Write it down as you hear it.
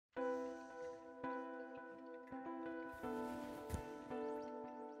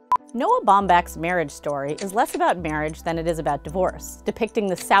Noah Baumbach's marriage story is less about marriage than it is about divorce, depicting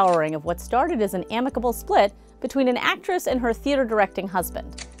the souring of what started as an amicable split between an actress and her theater-directing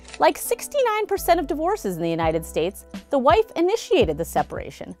husband. Like 69% of divorces in the United States, the wife initiated the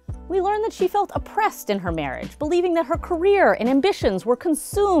separation. We learn that she felt oppressed in her marriage, believing that her career and ambitions were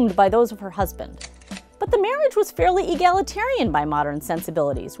consumed by those of her husband. But the marriage was fairly egalitarian by modern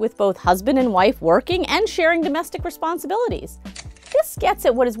sensibilities, with both husband and wife working and sharing domestic responsibilities. This gets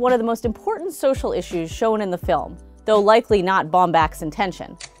at what is one of the most important social issues shown in the film, though likely not Baumbach's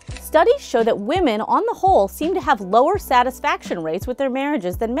intention. Studies show that women, on the whole, seem to have lower satisfaction rates with their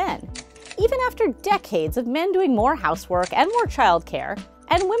marriages than men. Even after decades of men doing more housework and more childcare,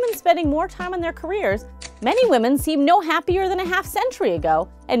 and women spending more time on their careers, many women seem no happier than a half-century ago,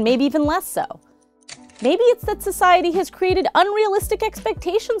 and maybe even less so. Maybe it's that society has created unrealistic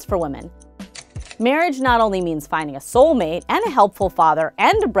expectations for women. Marriage not only means finding a soulmate and a helpful father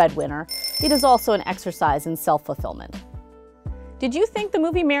and a breadwinner, it is also an exercise in self-fulfillment. Did you think the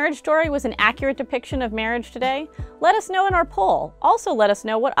movie Marriage Story was an accurate depiction of marriage today? Let us know in our poll. Also, let us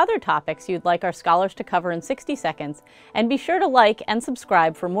know what other topics you'd like our scholars to cover in 60 seconds, and be sure to like and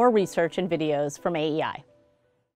subscribe for more research and videos from AEI.